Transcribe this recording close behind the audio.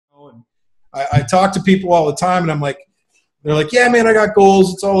I talk to people all the time, and I'm like, they're like, yeah, man, I got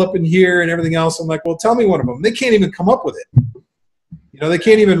goals. It's all up in here and everything else. I'm like, well, tell me one of them. They can't even come up with it. They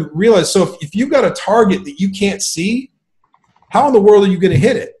can't even realize. So if you've got a target that you can't see, how in the world are you going to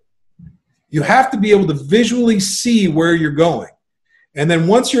hit it? You have to be able to visually see where you're going. And then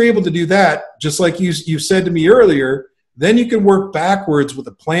once you're able to do that, just like you said to me earlier, then you can work backwards with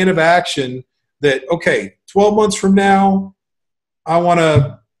a plan of action that, okay, 12 months from now, I want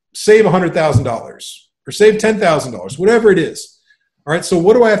to save $100,000 or save $10,000, whatever it is. All right, so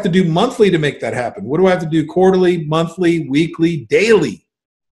what do I have to do monthly to make that happen? What do I have to do quarterly, monthly, weekly, daily?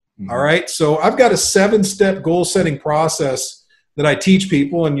 All right, so I've got a 7-step goal-setting process that I teach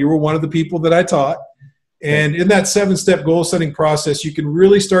people, and you were one of the people that I taught. And in that 7-step goal-setting process, you can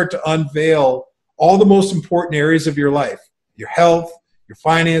really start to unveil all the most important areas of your life: your health, your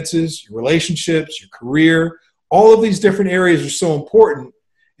finances, your relationships, your career. All of these different areas are so important.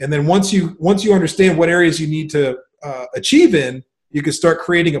 And then once you understand what areas you need to achieve in, you can start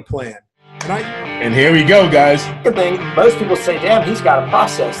creating a plan. And here we go, guys. The thing, most people say, damn, he's got a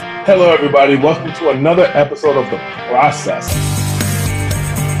process. Hello, everybody. Welcome to another episode of The Process.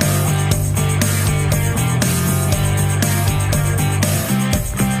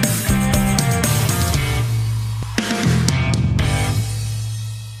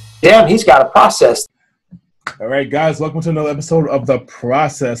 Damn, he's got a process. All right, guys, welcome to another episode of The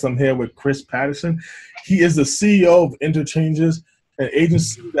Process. I'm here with Chris Patterson. He is the CEO of Interchanges, an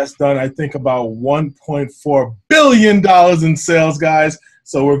agency that's done, I think, about $1.4 billion in sales, guys.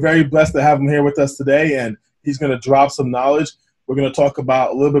 So we're very blessed to have him here with us today, and he's going to drop some knowledge. We're going to talk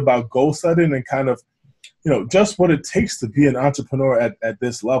about a little bit about goal setting and kind of, just what it takes to be an entrepreneur at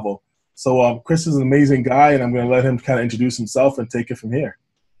this level. So Chris is an amazing guy, and I'm going to let him kind of introduce himself and take it from here.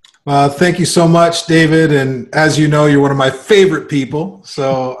 Thank you so much, David. And as you know, you're one of my favorite people.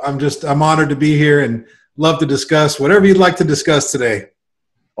 So I'm honored to be here and love to discuss whatever you'd like to discuss today.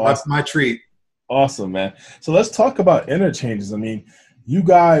 Awesome. That's my treat. Awesome, man. So let's talk about Interchanges. I mean, you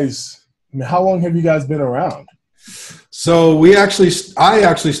guys, how long have you guys been around? So I actually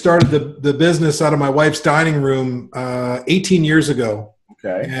started the business out of my wife's dining room 18 years ago.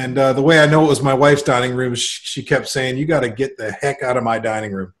 Okay. And the way I know it was my wife's dining room, she kept saying, "You got to get the heck out of my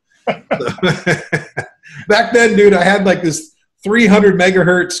dining room." Back then, dude, I had like this 300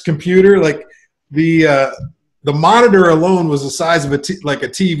 megahertz computer. Like the monitor alone was the size of like a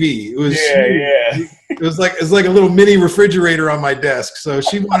TV. It was It was like a little mini refrigerator on my desk. So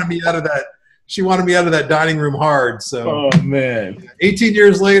she wanted me out of that. She wanted me out of that dining room hard. So, oh man, 18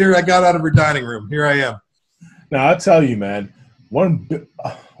 years later, I got out of her dining room. Here I am. Now I'll tell you, man,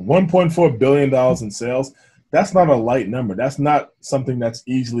 $1.4 billion in sales. That's not a light number. That's not something that's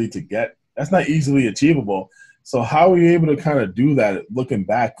easily to get. That's not easily achievable. So how are you able to kind of do that looking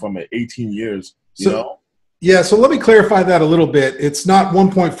back from 18 years? Yeah, so let me clarify that a little bit. It's not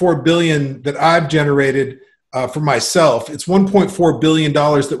 $1.4 billion that I've generated for myself. It's $1.4 billion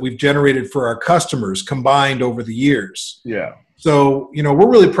that we've generated for our customers combined over the years. Yeah. So,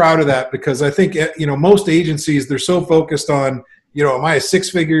 we're really proud of that because I think, most agencies, they're so focused on, am I a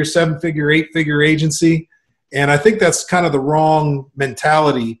 6-figure, 7-figure, 8-figure agency? And I think that's kind of the wrong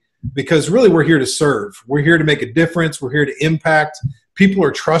mentality because really we're here to serve. We're here to make a difference. We're here to impact. People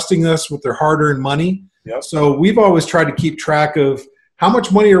are trusting us with their hard-earned money. Yep. So we've always tried to keep track of how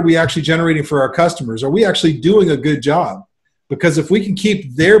much money are we actually generating for our customers? Are we actually doing a good job? Because if we can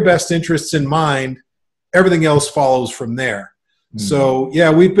keep their best interests in mind, everything else follows from there. Mm-hmm. So,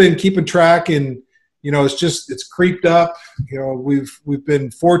 yeah, we've been keeping track and it's creeped up. We've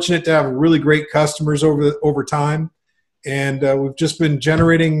been fortunate to have really great customers over time, and we've just been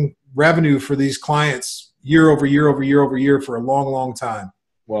generating revenue for these clients year over year over year over year for a long, long time.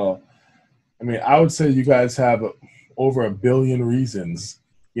 Well, I mean, I would say you guys have over 1 billion reasons,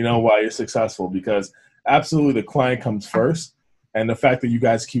 why you're successful because absolutely the client comes first, and the fact that you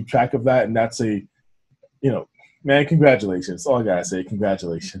guys keep track of that, and that's man, congratulations. All I got to say,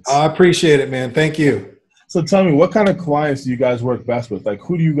 congratulations. I appreciate it, man. Thank you. So tell me, what kind of clients do you guys work best with? Like,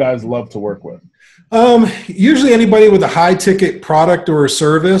 who do you guys love to work with? Usually anybody with a high-ticket product or a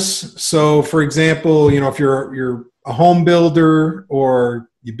service. So, for example, if you're a home builder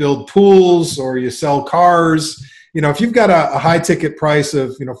or you build pools or you sell cars, if you've got a high-ticket price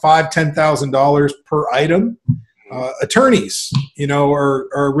of, $5,000, $10,000 per item, attorneys, are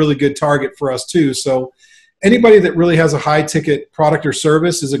a really good target for us too. So anybody that really has a high-ticket product or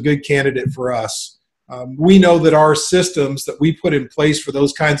service is a good candidate for us. We know that our systems that we put in place for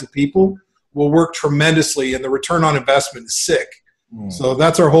those kinds of people will work tremendously, and the return on investment is sick. So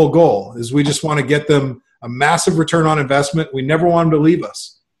that's our whole goal, is we just want to get them a massive return on investment. We never want them to leave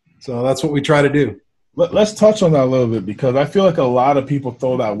us. So that's what we try to do. Let's touch on that a little bit, because I feel like a lot of people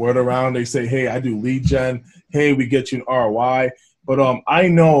throw that word around. They say, hey, I do lead gen. Hey, we get you an ROI. But I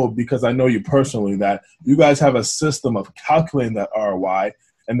know, because I know you personally, that you guys have a system of calculating that ROI,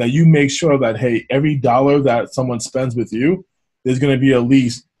 and that you make sure that, hey, every dollar that someone spends with you, there's going to be at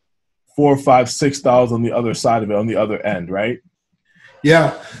least $4, $5, $6 on the other side of it, on the other end, right?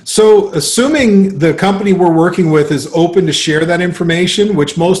 Yeah. So assuming the company we're working with is open to share that information,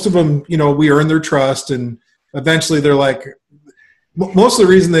 which most of them, we earn their trust, and eventually they're like, most of the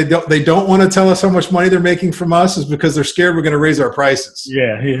reason they don't want to tell us how much money they're making from us is because they're scared we're going to raise our prices.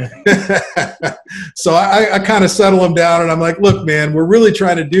 Yeah. So I kind of settle them down, and I'm like, look, man, we're really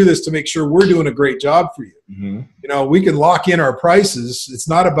trying to do this to make sure we're doing a great job for you. Mm-hmm. We can lock in our prices. It's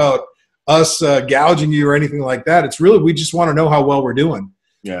not about us gouging you or anything like that. It's really, we just want to know how well we're doing.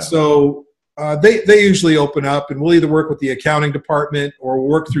 Yeah. So they usually open up, and we'll either work with the accounting department or we'll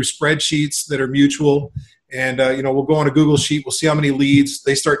work through spreadsheets that are mutual. And, we'll go on a Google sheet. We'll see how many leads.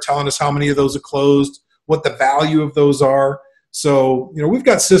 They start telling us how many of those are closed, what the value of those are. So, we've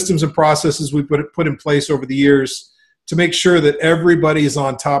got systems and processes we put in place over the years to make sure that everybody is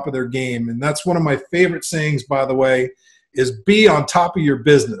on top of their game. And that's one of my favorite sayings, by the way, is be on top of your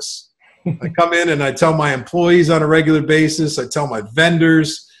business. I come in and I tell my employees on a regular basis. I tell my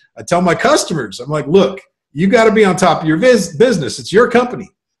vendors. I tell my customers. I'm like, look, you got to be on top of your business. It's your company.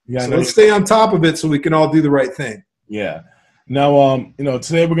 Yeah, so let's stay on top of it so we can all do the right thing. Yeah. Now,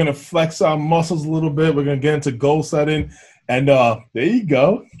 today we're going to flex our muscles a little bit. We're going to get into goal setting. And there you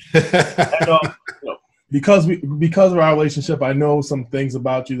go. And, because of our relationship, I know some things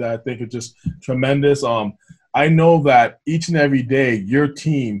about you that I think are just tremendous. I know that each and every day, your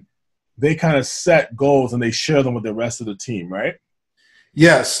team, they kind of set goals and they share them with the rest of the team, right?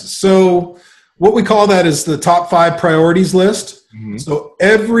 Yes. So what we call that is the top 5 priorities list. Mm-hmm. So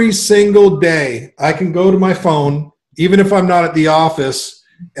every single day I can go to my phone, even if I'm not at the office,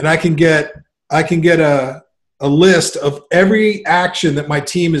 and I can get a list of every action that my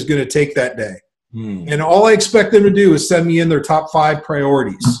team is going to take that day. And all I expect them to do is send me in their top 5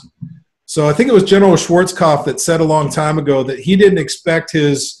 priorities. So I think it was General Schwarzkopf that said a long time ago that he didn't expect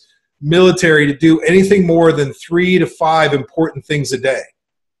his military to do anything more than 3 to 5 important things a day.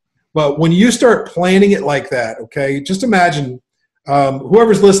 But when you start planning it like that, okay, just imagine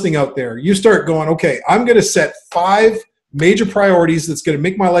whoever's listening out there, you start going, okay, I'm going to set 5 major priorities that's going to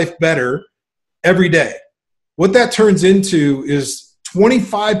make my life better every day. What that turns into is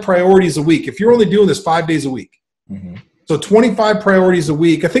 25 priorities a week. If you're only doing this 5 days a week. Mm-hmm. So 25 priorities a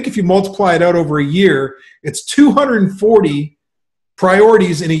week. I think if you multiply it out over a year, it's 240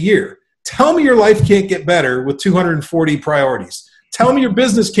 priorities in a year. Tell me your life can't get better with 240 priorities. Tell me your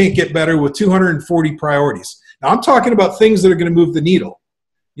business can't get better with 240 priorities. Now, I'm talking about things that are going to move the needle.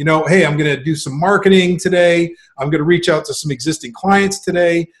 Hey, I'm going to do some marketing today. I'm going to reach out to some existing clients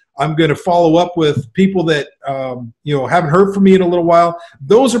today. I'm going to follow up with people that, haven't heard from me in a little while.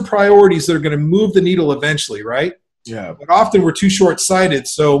 Those are priorities that are going to move the needle eventually, right? Yeah. But often we're too short-sighted.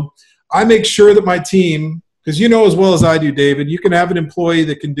 So I make sure that my team, because as well as I do, David, you can have an employee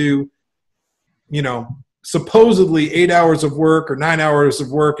that can do, supposedly 8 hours of work or 9 hours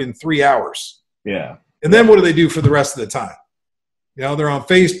of work in 3 hours. Yeah. And then what do they do for the rest of the time? They're on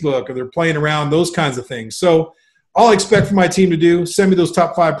Facebook or they're playing around, those kinds of things. So all I expect from my team to do, send me those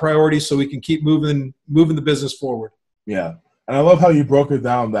top 5 priorities so we can keep moving the business forward. Yeah. And I love how you broke it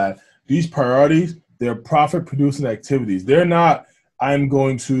down that these priorities, they're profit-producing activities. They're not, I'm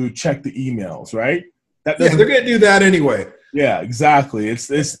going to check the emails, right? They're going to do that anyway. Yeah, exactly. It's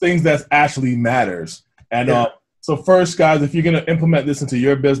things that actually matters. And so first, guys, if you're going to implement this into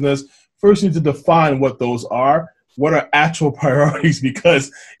your business, first you need to define what those are. What are actual priorities?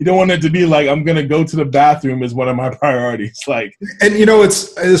 Because you don't want it to be like, I'm going to go to the bathroom is one of my priorities. And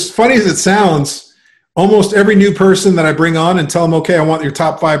it's as funny as it sounds, almost every new person that I bring on and tell them, okay, I want your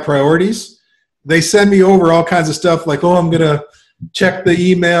top 5 priorities, they send me over all kinds of stuff like, oh, I'm going to check the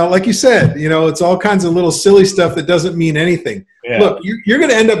email. Like you said, it's all kinds of little silly stuff that doesn't mean anything. Yeah. Look, you're going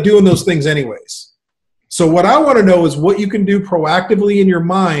to end up doing those things anyways. So what I want to know is what you can do proactively in your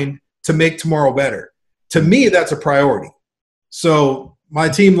mind to make tomorrow better. To me, that's a priority. So my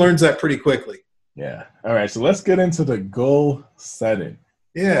team learns that pretty quickly. Yeah. All right. So let's get into the goal setting.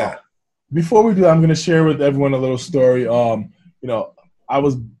 Yeah. Before we do that, I'm going to share with everyone a little story. I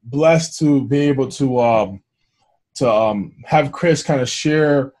was blessed to be able to have Chris kind of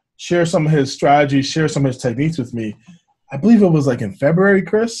share some of his strategies, share some of his techniques with me. I believe it was like in February,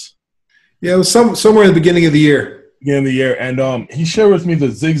 Chris. Yeah, it was somewhere at the beginning of the year. And he shared with me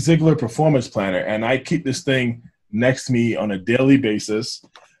the Zig Ziglar Performance Planner, and I keep this thing next to me on a daily basis.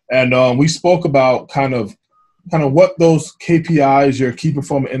 And we spoke about kind of what those KPIs, your key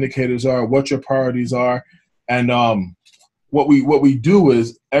performance indicators are, what your priorities are, and what we do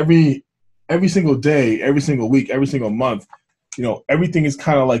is every single day, every single week, every single month, everything is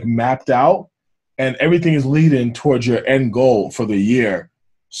kind of like mapped out, and everything is leading towards your end goal for the year.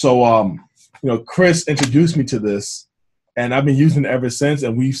 So Chris introduced me to this, and I've been using it ever since,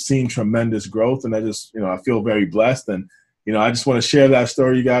 and we've seen tremendous growth, and I just I feel very blessed, and I just want to share that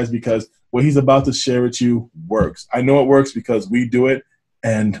story, you guys, because what he's about to share with you works. I know it works because we do it,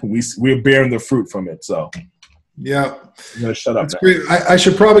 and we're bearing the fruit from it. So, yeah, I'm gonna shut up. That's great. I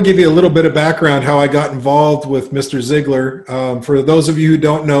should probably give you a little bit of background how I got involved with Mr. Ziglar. For those of you who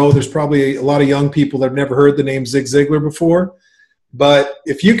don't know, there's probably a lot of young people that have never heard the name Zig Ziglar before. But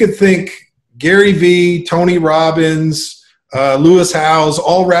if you could think Gary Vee, Tony Robbins, Lewis Howes,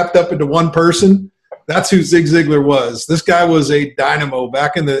 all wrapped up into one person, that's who Zig Ziglar was. This guy was a dynamo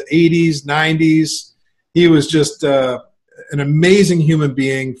back in the 80s, 90s. He was just an amazing human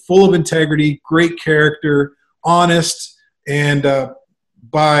being, full of integrity, great character, honest, and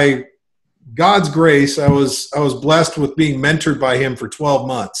by God's grace, I was blessed with being mentored by him for 12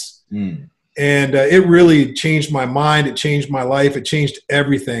 months. And it really changed my mind. It changed my life. It changed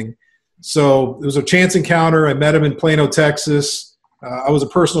everything. So it was a chance encounter. I met him in Plano, Texas. I was a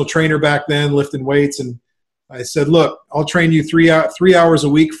personal trainer back then, lifting weights, and I said, look, I'll train you 3 hours a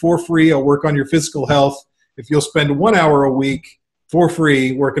week for free. I'll work on your physical health if you'll spend 1 hour a week for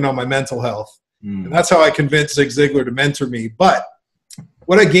free working on my mental health. And that's how I convinced Zig Ziglar to mentor me. But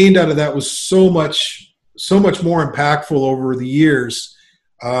what I gained out of that was so much more impactful over the years.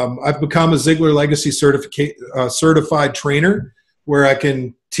 I've become a Ziglar Legacy certified trainer, where I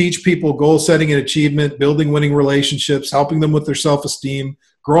can teach people goal setting and achievement, building winning relationships, helping them with their self-esteem,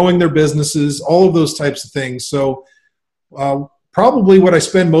 growing their businesses, all of those types of things. So probably what I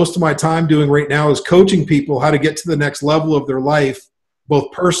spend most of my time doing right now is coaching people how to get to the next level of their life,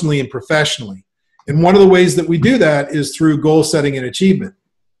 both personally and professionally. And one of the ways that we do that is through goal setting and achievement.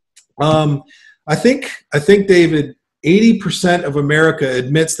 I think, David, 80% of America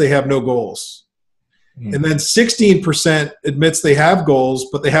admits they have no goals. And then 16% admits they have goals,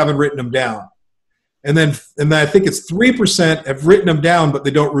 but they haven't written them down. And then I think it's 3% have written them down, but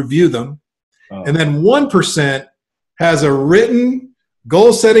they don't review them. And then 1% has a written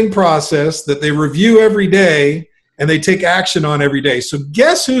goal-setting process that they review every day and they take action on every day. So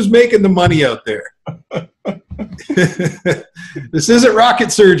guess who's making the money out there? This isn't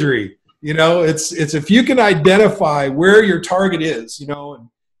rocket surgery. It's if you can identify where your target is, and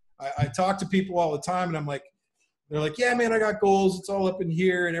I talk to people all the time, and they're like, yeah, man, I got goals. It's all up in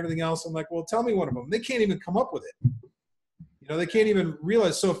here and everything else. I'm like, well, tell me one of them. They can't even come up with it. They can't even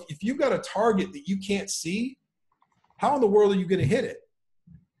realize. So if you've got a target that you can't see, how in the world are you going to hit it?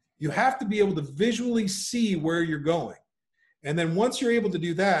 You have to be able to visually see where you're going. And then once you're able to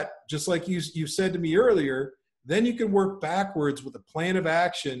do that, just like you said to me earlier, then you can work backwards with a plan of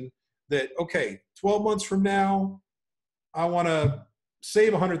action that, okay, 12 months from now, I want to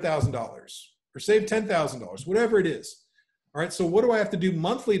save $100,000 or save $10,000, whatever it is. All right. So what do I have to do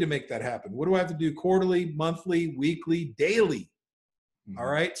monthly to make that happen? What do I have to do quarterly, monthly, weekly, daily? All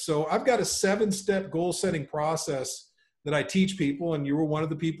right. So I've got a 7-step goal setting process that I teach people, and you were one of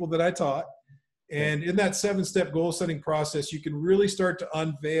the people that I taught. And in that 7-step goal setting process, you can really start to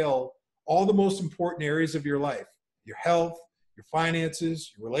unveil all the most important areas of your life: your health, your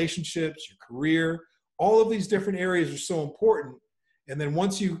finances, your relationships, your career. All of these different areas are so important. And then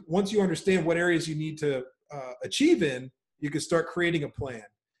once you understand what areas you need to achieve in, you can start creating a plan.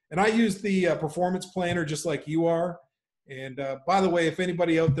 And I use the performance planner just like you are. And by the way, if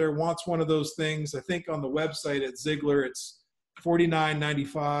anybody out there wants one of those things, I think on the website at Ziglar, it's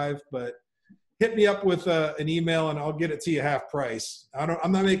 $49.95. But hit me up with an email and I'll get it to you half price.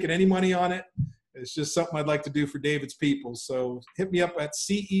 I'm not making any money on it. It's just something I'd like to do for David's people. So hit me up at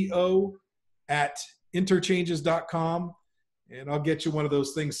CEO@interchanges.com. And I'll get you one of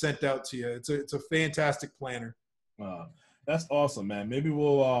those things sent out to you. It's a fantastic planner. That's awesome, man. Maybe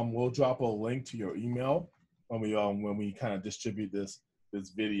we'll drop a link to your email when we kind of distribute this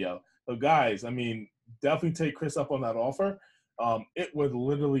video. So guys, definitely take Chris up on that offer. It would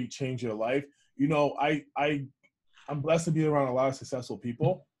literally change your life. I'm blessed to be around a lot of successful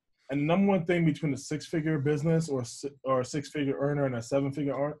people. And the number one thing between a 6-figure business or a 6-figure earner and a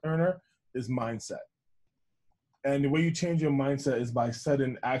 7-figure earner is mindset. And the way you change your mindset is by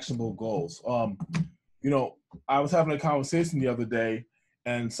setting actionable goals. I was having a conversation the other day,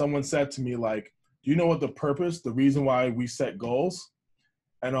 and someone said to me, like, do you know what the reason why we set goals?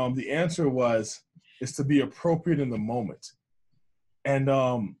 And the answer was, is to be appropriate in the moment. And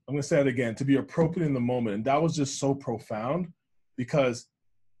I'm going to say it again, to be appropriate in the moment. And that was just so profound because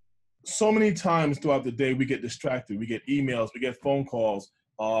so many times throughout the day we get distracted. We get emails, we get phone calls,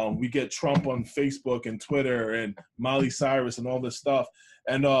 we get Trump on Facebook and Twitter and Miley Cyrus and all this stuff.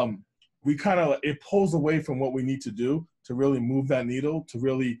 And we kind of, it pulls away from what we need to do to really move that needle, to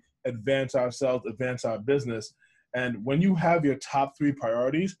really advance ourselves, advance our business. And when you have your top 3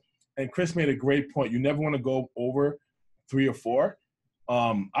 priorities, and Chris made a great point, you never want to go over 3 or 4.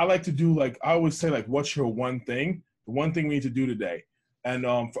 I like to do, like, I always say, like, what's your one thing? The one thing we need to do today. And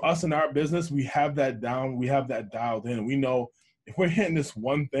for us in our business, we have that down. We have that dialed in. We know if we're hitting this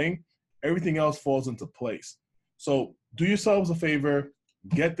one thing, everything else falls into place. So do yourselves a favor,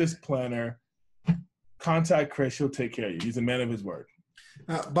 get this planner, contact Chris. He'll take care of you. He's a man of his word.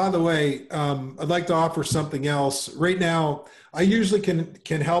 By the way, I'd like to offer something else. Right now, I usually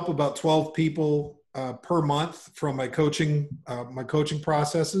can help about 12 people per month from my coaching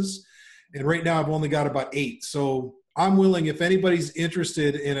processes. And right now I've only got about 8. So I'm willing, if anybody's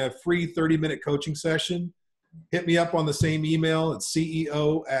interested in a free 30-minute coaching session, hit me up on the same email. It's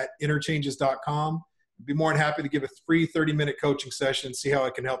ceo@interchanges.com. I'd be more than happy to give a free 30-minute coaching session, see how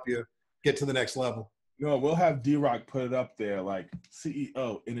I can help you get to the next level. No, we'll have D-Rock put it up there, like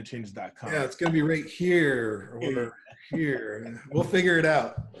CEO.interchanges.com. Yeah, it's going to be right here or here. We'll figure it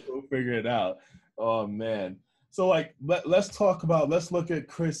out. We'll figure it out. Oh, man. So, like, let's look at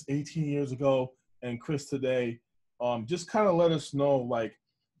Chris 18 years ago and Chris today. Just kind of let us know, like,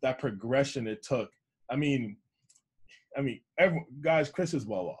 that progression it took. I mean, guys, Chris is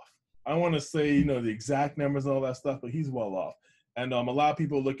well off. I don't want to say, the exact numbers and all that stuff, but he's well off. And a lot of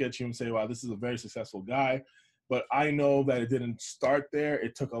people look at you and say, wow, this is a very successful guy. But I know that it didn't start there.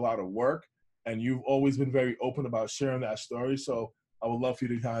 It took a lot of work. And you've always been very open about sharing that story. So I would love for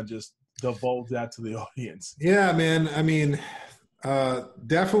you to kind of just divulge that to the audience. Yeah, man. I mean,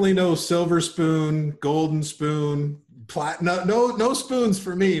 definitely no silver spoon, golden spoon, platinum. No spoons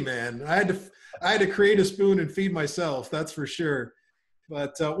for me, man. I had to create a spoon and feed myself. That's for sure.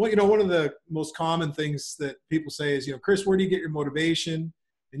 But one of the most common things that people say is, Chris, where do you get your motivation?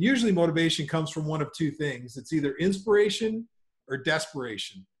 And usually motivation comes from one of 2 things. It's either inspiration or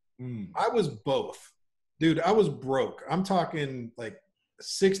desperation. I was both. Dude, I was broke. I'm talking like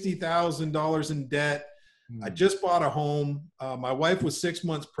 $60,000 in debt. I just bought a home. My wife was 6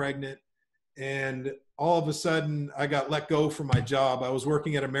 months pregnant. And all of a sudden, I got let go from my job. I was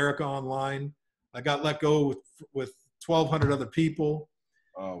working at America Online. I got let go with 1,200 other people.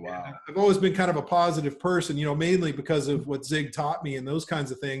 Oh, wow. And I've always been kind of a positive person, mainly because of what Zig taught me and those kinds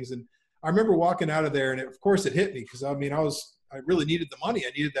of things. And I remember walking out of there, and of course it hit me because, I really needed the money.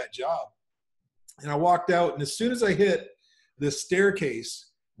 I needed that job. And I walked out, and as soon as I hit this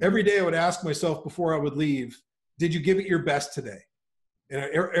staircase, every day I would ask myself before I would leave, did you give it your best today? And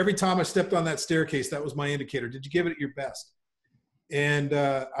every time I stepped on that staircase, that was my indicator. Did you give it your best? And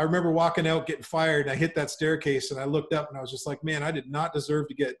I remember walking out, getting fired, and I hit that staircase, and I looked up, and I was just like, man, I did not deserve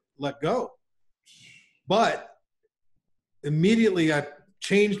to get let go. But immediately I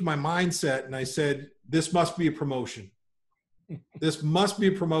changed my mindset, and I said, this must be a promotion. This must be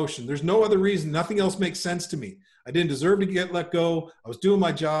a promotion. There's no other reason. Nothing else makes sense to me. I didn't deserve to get let go. I was doing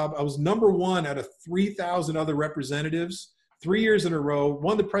my job. I was number 1 out of 3,000 other representatives, 3 years in a row,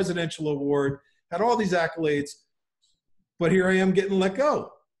 won the presidential award, had all these accolades. But here I am getting let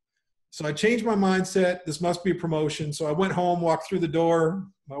go. So I changed my mindset. This must be a promotion. So I went home, walked through the door.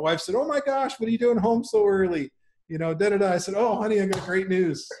 My wife said, oh, my gosh, what are you doing home so early? I said, oh, honey, I got great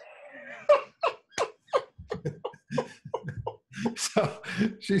news. So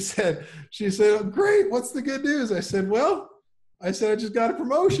she said, great. What's the good news? I said, I just got a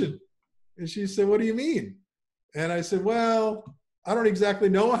promotion. And she said, what do you mean? And I said, well, I don't exactly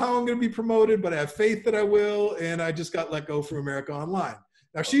know how I'm going to be promoted, but I have faith that I will, and I just got let go from America Online.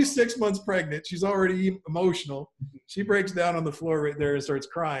 Now, she's 6 months pregnant. She's already emotional. She breaks down on the floor right there and starts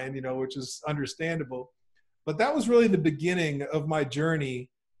crying, which is understandable. But that was really the beginning of my journey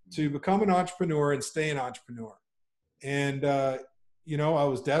to become an entrepreneur and stay an entrepreneur. And, I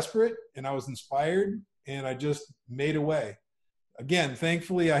was desperate, and I was inspired, and I just made a way. Again,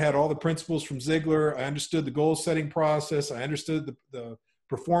 thankfully, I had all the principles from Ziglar. I understood the goal-setting process. I understood the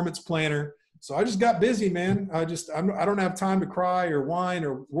performance planner. So I just got busy, man. I don't have time to cry or whine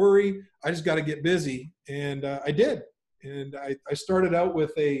or worry. I just got to get busy, and I did. And I started out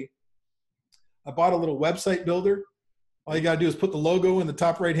with I bought a little website builder. All you got to do is put the logo in the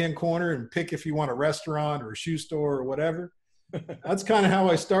top right-hand corner and pick if you want a restaurant or a shoe store or whatever. That's kind of how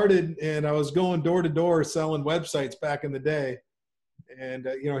I started, and I was going door to door selling websites back in the day. And,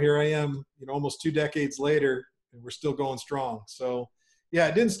 here I am, almost 2 decades later, we're still going strong. So, yeah,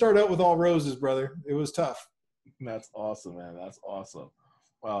 it didn't start out with all roses, brother. It was tough. That's awesome, man. That's awesome.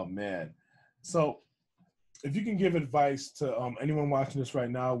 Wow, man. So if you can give advice to anyone watching this right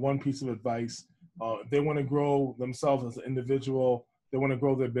now, one piece of advice, if they want to grow themselves as an individual, they want to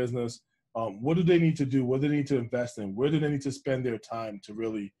grow their business, what do they need to do? What do they need to invest in? Where do they need to spend their time to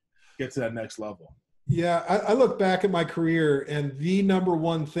really get to that next level? Yeah, I look back at my career, and the number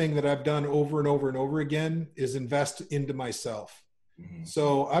one thing that I've done over and over and over again is invest into myself. Mm-hmm.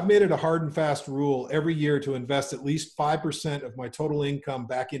 So I've made it a hard and fast rule every year to invest at least 5% of my total income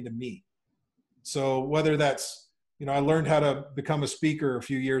back into me. So whether that's, I learned how to become a speaker a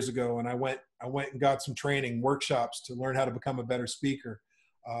few years ago, and I went and got some training workshops to learn how to become a better speaker.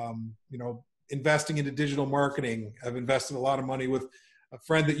 Investing into digital marketing. I've invested a lot of money with a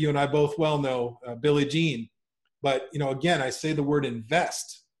friend that you and I both well know, Billy Jean. But, again, I say the word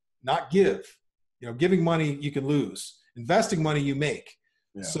invest, not give. Giving money you can lose. Investing money you make.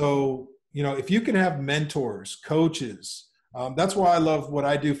 Yeah. So, if you can have mentors, coaches, that's why I love what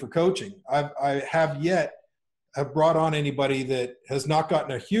I do for coaching. I have brought on anybody that has not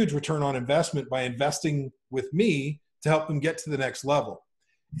gotten a huge return on investment by investing with me to help them get to the next level.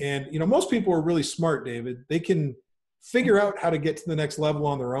 And, most people are really smart, David. They can figure out how to get to the next level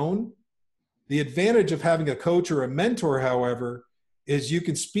on their own. The advantage of having a coach or a mentor, however, is you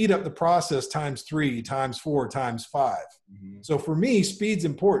can speed up the process times 3, times 4, times 5. Mm-hmm. So for me, speed's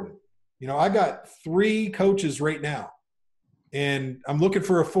important. I got 3 coaches right now, and I'm looking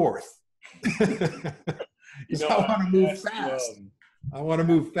for a 4th. I want to move fast. I want to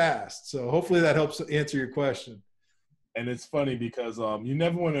move fast. So hopefully that helps answer your question. And it's funny because you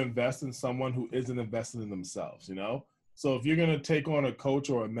never want to invest in someone who isn't invested in themselves, So if you're going to take on a coach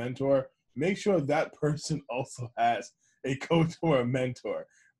or a mentor, make sure that person also has a coach or a mentor,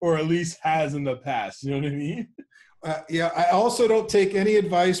 or at least has in the past. You know what I mean? I also don't take any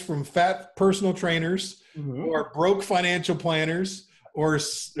advice from fat personal trainers or broke financial planners or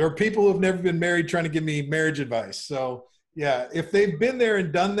people who have never been married trying to give me marriage advice. So, yeah, if they've been there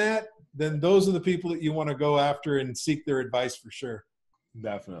and done that, then those are the people that you want to go after and seek their advice for sure.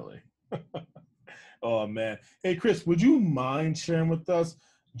 Definitely. Oh, man. Hey, Chris, would you mind sharing with us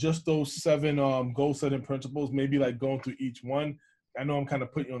just those 7 goal-setting principles, maybe like going through each one? I know I'm kind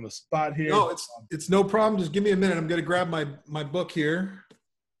of putting you on the spot here. No, it's no problem. Just give me a minute. I'm going to grab my book here.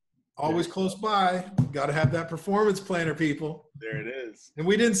 Always close by. Got to have that performance planner, people. There it is. And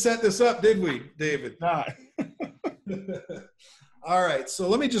we didn't set this up, did we, David? Not. All right. So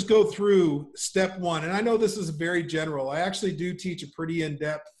let me just go through step 1. And I know this is very general. I actually do teach a pretty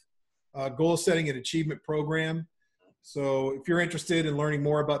in-depth goal setting and achievement program. So if you're interested in learning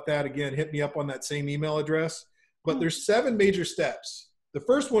more about that, again, hit me up on that same email address. But there's 7 major steps. The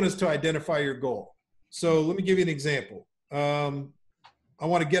first one is to identify your goal. So let me give you an example. I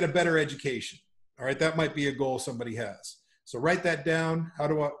want to get a better education. All right, that might be a goal somebody has. So write that down.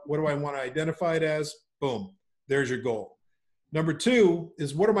 What do I want to identify it as? Boom, there's your goal. Number 2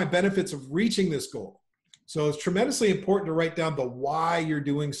 is, what are my benefits of reaching this goal? So it's tremendously important to write down the why you're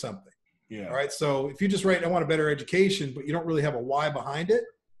doing something. Yeah. All right. So if you just write, I want a better education, but you don't really have a why behind it.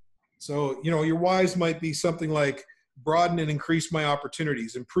 So, your whys might be something like broaden and increase my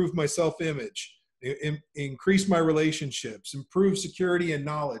opportunities, improve my self-image, increase my relationships, improve security and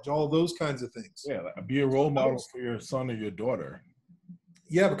knowledge, all of those kinds of things. Yeah. Be a role model for your son or your daughter.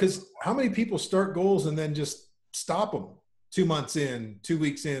 Yeah. Because how many people start goals and then just stop them 2 months in, 2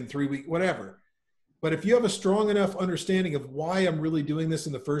 weeks in, 3 weeks, whatever. But if you have a strong enough understanding of why I'm really doing this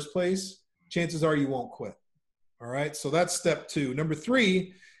in the first place, chances are you won't quit. All right. So that's step 2. Number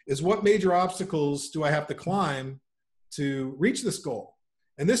 3 is, what major obstacles do I have to climb to reach this goal?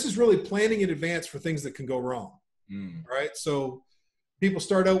 And this is really planning in advance for things that can go wrong. All right. So people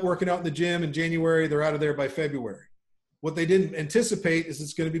start out working out in the gym in January, they're out of there by February. What they didn't anticipate is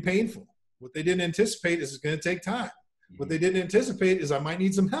it's going to be painful. What they didn't anticipate is it's going to take time. What they didn't anticipate is I might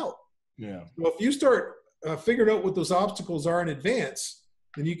need some help. Yeah. So if you start figuring out what those obstacles are in advance,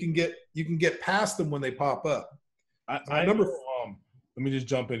 then you can get past them when they pop up. Let me just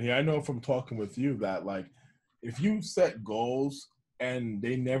jump in here. I know from talking with you that, like, if you set goals and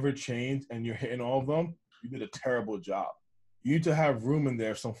they never change and you're hitting all of them, you did a terrible job. You need to have room in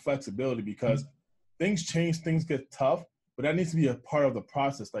there, some flexibility, because things change, things get tough, but that needs to be a part of the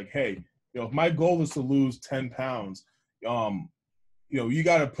process. Like, hey, if my goal is to lose 10 pounds, you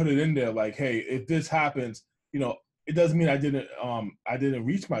got to put it in there. Like, hey, if this happens, it doesn't mean I didn't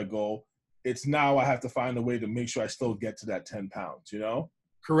reach my goal. It's now I have to find a way to make sure I still get to that 10 pounds,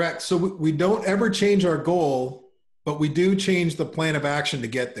 Correct. So we don't ever change our goal, but we do change the plan of action to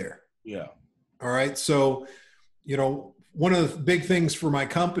get there. Yeah. All right. So one of the big things for my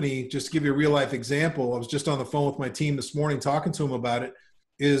company, just to give you a real life example, I was just on the phone with my team this morning talking to them about it,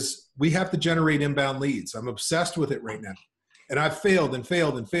 is we have to generate inbound leads. I'm obsessed with it right now. And I've failed and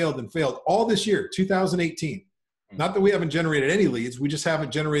failed and failed and failed all this year, 2018. Not that we haven't generated any leads. We just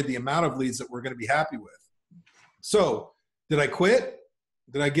haven't generated the amount of leads that we're going to be happy with. So did I quit?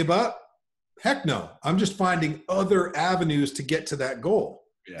 Did I give up? Heck no. I'm just finding other avenues to get to that goal.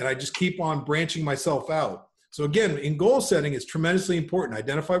 Yeah. And I just keep on branching myself out. So again, in goal setting, it's tremendously important.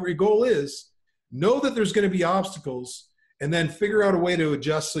 Identify what your goal is, know that there's going to be obstacles, and then figure out a way to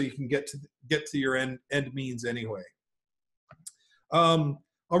adjust so you can get to your end means anyway. I'll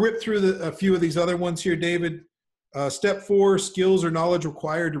rip through a few of these other ones here, David. Step 4, skills or knowledge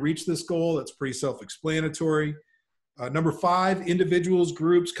required to reach this goal. That's pretty self-explanatory. Number 5, individuals,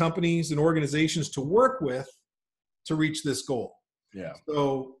 groups, companies, and organizations to work with to reach this goal. Yeah.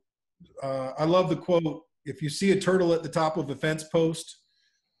 So I love the quote, if you see a turtle at the top of a fence post,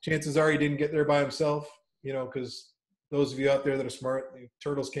 chances are he didn't get there by himself, because those of you out there that are smart,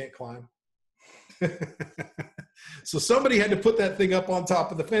 turtles can't climb. So somebody had to put that thing up on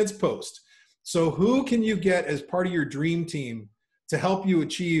top of the fence post. So who can you get as part of your dream team to help you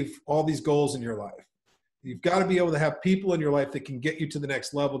achieve all these goals in your life? You've got to be able to have people in your life that can get you to the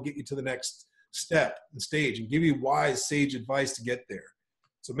next level, get you to the next step and stage, and give you wise, sage advice to get there.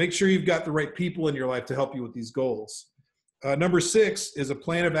 So make sure you've got the right people in your life to help you with these goals. Number 6 is a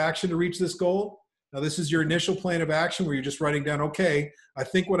plan of action to reach this goal. Now, this is your initial plan of action where you're just writing down, okay, I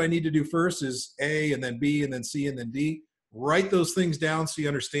think what I need to do first is A, and then B, and then C, and then D. Write those things down so you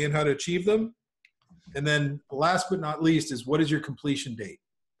understand how to achieve them. And then last but not least is, what is your completion date?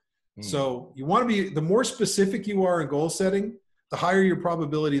 So you want to be, the more specific you are in goal setting, the higher your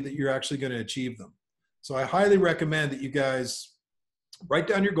probability that you're actually going to achieve them. So I highly recommend that you guys write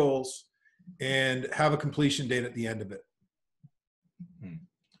down your goals and have a completion date at the end of it.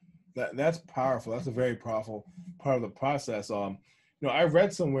 That's powerful. That's a very powerful part of the process. I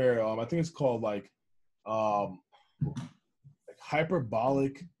read somewhere, I think it's called like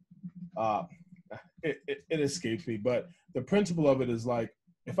hyperbolic. It escapes me, but the principle of it is like,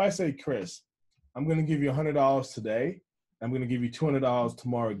 if I say, Chris, I'm going to give you $100 today, I'm going to give you $200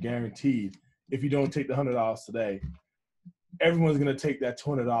 tomorrow guaranteed. If you don't take the $100 today, everyone's going to take that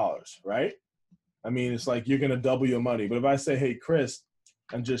 $200, right? I mean, it's like you're going to double your money. But if I say, hey, Chris,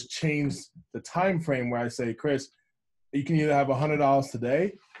 and just change the time frame where I say, Chris, you can either have $100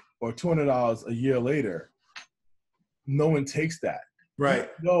 today or $200 a year later, no one takes that. Right.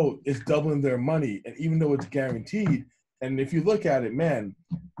 No, it's doubling their money. And even though it's guaranteed, and if you look at it, man,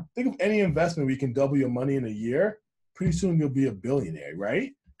 think of any investment where you can double your money in a year, pretty soon you'll be a billionaire,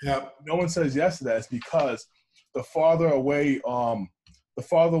 right? Yeah. No one says yes to that. It's because the farther away the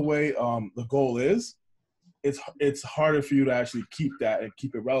goal is, it's harder for you to actually keep that and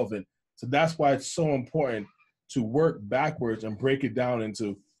keep it relevant. So that's why it's so important to work backwards and break it down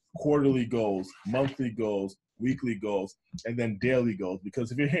into quarterly goals, monthly goals, weekly goals, and then daily goals.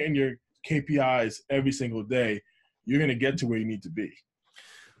 Because if you're hitting your KPIs every single day, you're going to get to where you need to be.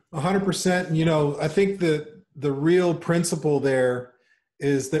 100%. I think that the real principle there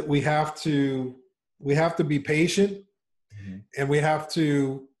is that we have to be patient, and we have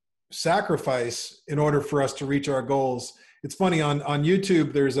to sacrifice in order for us to reach our goals. It's funny, on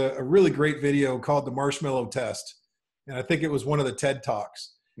YouTube, there's a really great video called the Marshmallow Test. And I think it was one of the TED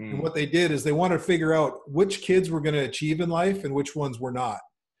Talks. And what they did is they wanted to figure out which kids were going to achieve in life and which ones were not.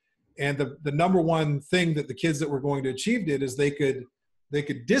 And the number one thing that the kids that were going to achieve did is they could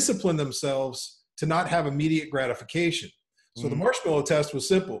discipline themselves to not have immediate gratification. So the marshmallow test was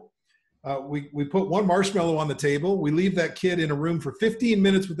simple. We put one marshmallow on the table. We leave that kid in a room for 15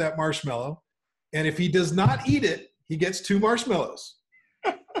 minutes with that marshmallow. And if he does not eat it, he gets 2 marshmallows.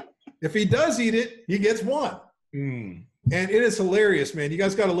 If he does eat it, he gets 1. And it is hilarious, man. You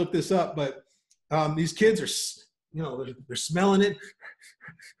guys got to look this up. But these kids are, they're smelling it.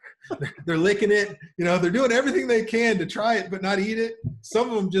 They're licking it. They're doing everything they can to try it but not eat it. Some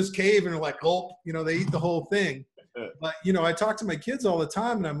of them just cave and are like, gulp. They eat the whole thing. But, I talk to my kids all the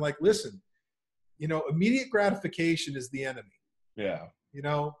time, and I'm like, listen, immediate gratification is the enemy. Yeah.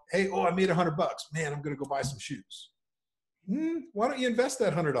 Hey, I made $100. Man, I'm going to go buy some shoes. Why don't you invest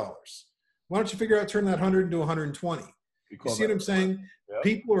that $100? Why don't you figure out turn that 100 into 120? You see what I'm saying? Yep.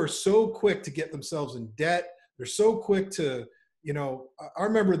 People are so quick to get themselves in debt. They're so quick to, I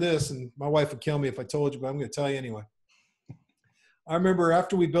remember this, and my wife would kill me if I told you, but I'm going to tell you anyway. I remember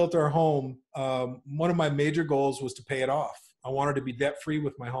after we built our home, one of my major goals was to pay it off. I wanted to be debt-free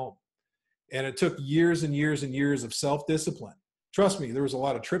with my home. And it took years and years and years of self-discipline. trust me, there was a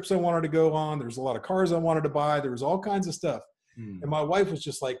lot of trips I wanted to go on. There was a lot of cars I wanted to buy. There was all kinds of stuff. And my wife was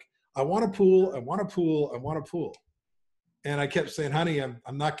just like, I want a pool. I want a pool. I want a pool. And I kept saying, honey, I'm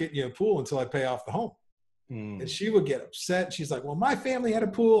not getting you a pool until I pay off the home. And she would get upset. She's like, well, my family had a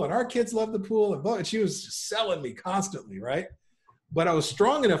pool and our kids love the pool. And she was just selling me constantly, right? But I was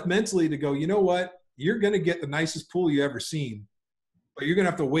strong enough mentally to go, you know what? You're going to get the nicest pool you ever seen, but you're going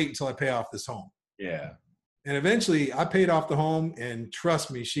to have to wait until I pay off this home. Yeah. And eventually I paid off the home, and trust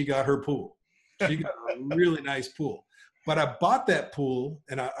me, she got her pool. She got a really nice pool. But I bought that pool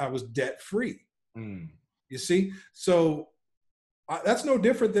and I was debt free. You see? So that's no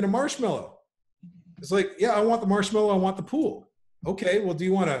different than a marshmallow. It's like, yeah, I want the marshmallow. I want the pool. Okay, well, do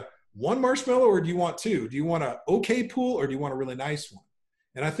you want one marshmallow or do you want two? Do you want an okay pool or do you want a really nice one?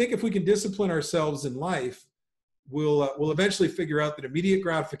 And I think if we can discipline ourselves in life, we'll eventually figure out that immediate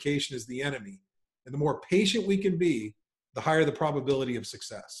gratification is the enemy. And the more patient we can be, the higher the probability of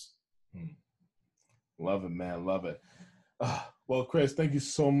success. Love it, man. Love it. Well, Chris, thank you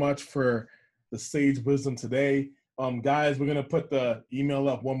so much for the sage wisdom today. Guys, we're going to put the email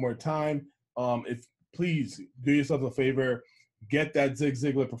up one more time. If please do yourself a favor, get that Zig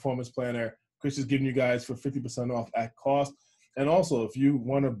Ziglar performance planner. Chris is giving you guys for 50% off at cost. And also, if you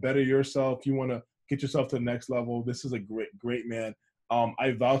want to better yourself, you want to get yourself to the next level, this is a great man.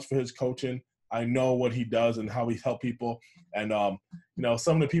 I vouch for his coaching. I know what he does and how he helps people. And,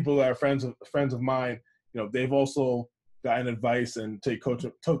 some of the people that are friends of mine, they've also gotten advice and take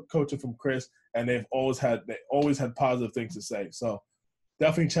coaching from Chris, and they always had positive things to say. So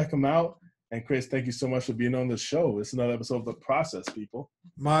definitely check him out. And Chris, thank you so much for being on the show. It's another episode of The Process, people.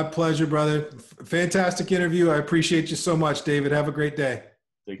 My pleasure, brother. Fantastic interview. I appreciate you so much, David. Have a great day.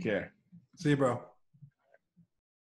 Take care. See you, bro.